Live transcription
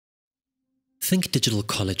Think Digital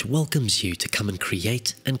College welcomes you to come and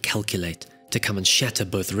create and calculate, to come and shatter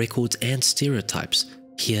both records and stereotypes.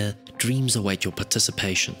 Here, dreams await your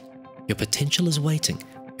participation. Your potential is waiting.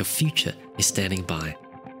 Your future is standing by.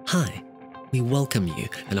 Hi, we welcome you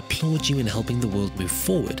and applaud you in helping the world move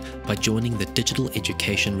forward by joining the digital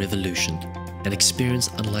education revolution. An experience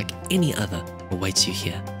unlike any other awaits you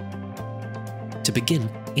here. To begin,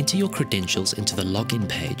 enter your credentials into the login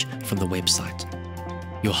page from the website.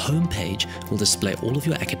 Your home page will display all of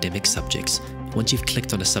your academic subjects. Once you've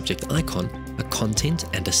clicked on a subject icon, a Content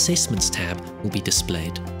and Assessments tab will be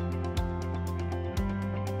displayed.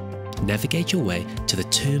 Navigate your way to the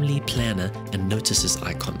Termly Planner and Notices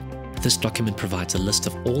icon. This document provides a list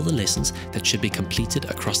of all the lessons that should be completed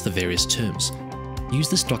across the various terms. Use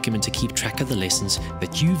this document to keep track of the lessons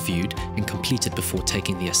that you viewed and completed before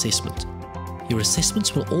taking the assessment. Your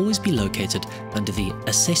assessments will always be located under the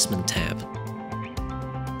Assessment tab.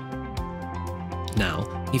 Now,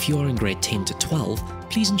 if you are in grade 10 to 12,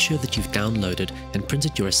 please ensure that you've downloaded and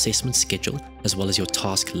printed your assessment schedule as well as your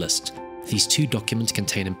task list. These two documents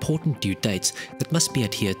contain important due dates that must be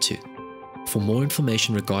adhered to. For more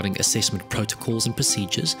information regarding assessment protocols and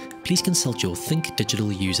procedures, please consult your Think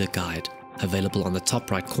Digital User Guide, available on the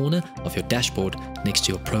top right corner of your dashboard next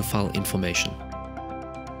to your profile information.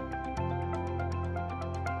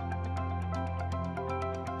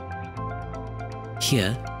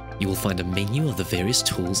 Here, you will find a menu of the various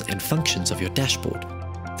tools and functions of your dashboard.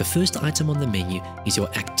 The first item on the menu is your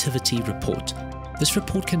activity report. This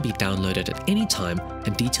report can be downloaded at any time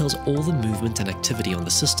and details all the movement and activity on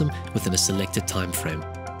the system within a selected time frame.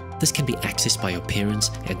 This can be accessed by your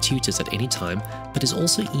parents and tutors at any time, but is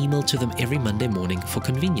also emailed to them every Monday morning for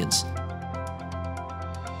convenience.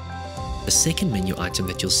 The second menu item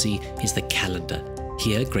that you'll see is the calendar.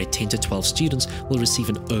 Here, grade 10 to 12 students will receive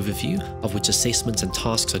an overview of which assessments and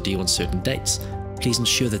tasks are due on certain dates. Please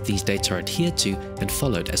ensure that these dates are adhered to and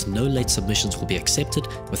followed, as no late submissions will be accepted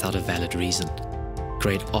without a valid reason.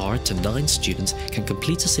 Grade R to 9 students can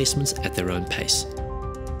complete assessments at their own pace.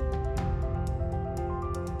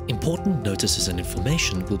 Important notices and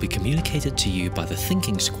information will be communicated to you by the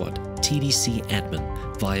Thinking Squad TDC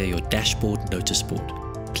admin via your dashboard notice board.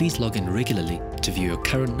 Please log in regularly to view your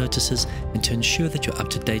current notices and to ensure that you're up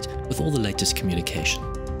to date with all the latest communication.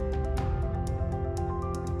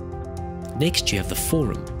 Next, you have the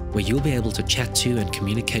forum, where you'll be able to chat to and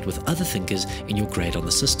communicate with other thinkers in your grade on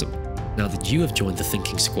the system. Now that you have joined the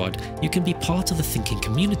Thinking Squad, you can be part of the thinking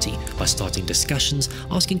community by starting discussions,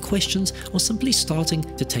 asking questions, or simply starting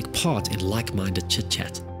to take part in like-minded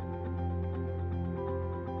chit-chat.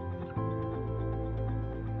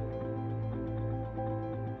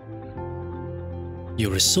 Your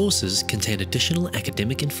resources contain additional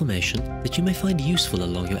academic information that you may find useful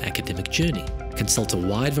along your academic journey. Consult a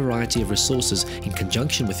wide variety of resources in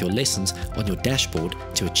conjunction with your lessons on your dashboard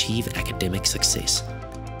to achieve academic success.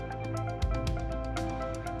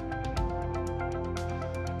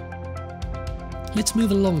 Let's move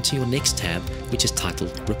along to your next tab, which is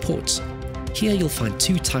titled Reports. Here you'll find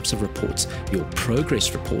two types of reports, your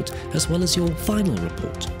Progress Report as well as your Final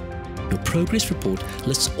Report. Your Progress Report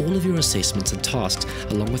lists all of your assessments and tasks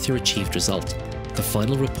along with your achieved result. The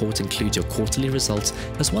Final Report includes your quarterly results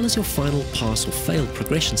as well as your final pass or fail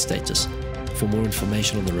progression status. For more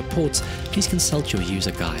information on the reports, please consult your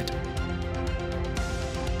user guide.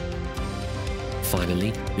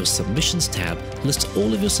 Finally, your Submissions tab lists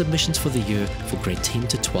all of your submissions for the year for grade 10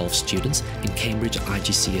 to 12 students in Cambridge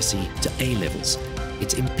IGCSE to A levels.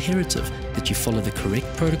 It's imperative that you follow the correct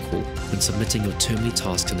protocol when submitting your termly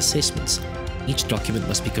tasks and assessments. Each document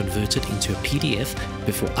must be converted into a PDF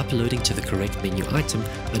before uploading to the correct menu item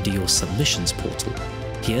under your Submissions portal.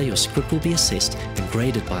 Here, your script will be assessed and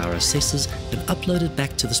graded by our assessors and uploaded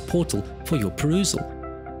back to this portal for your perusal.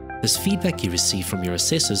 This feedback you receive from your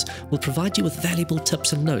assessors will provide you with valuable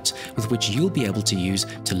tips and notes with which you'll be able to use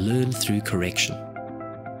to learn through correction.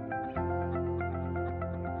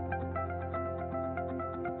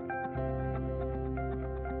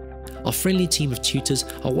 Our friendly team of tutors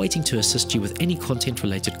are waiting to assist you with any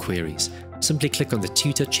content-related queries. Simply click on the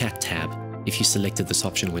Tutor Chat tab if you selected this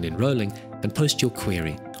option when enrolling and post your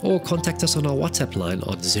query, or contact us on our WhatsApp line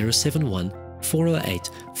on 071 408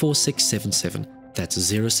 4677. That's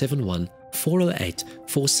 071 408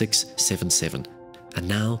 4677. And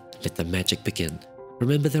now, let the magic begin.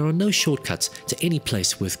 Remember, there are no shortcuts to any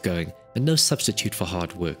place worth going and no substitute for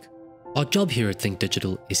hard work. Our job here at Think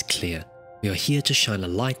Digital is clear. We are here to shine a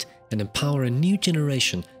light and empower a new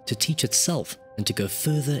generation to teach itself and to go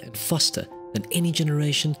further and faster than any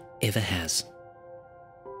generation ever has.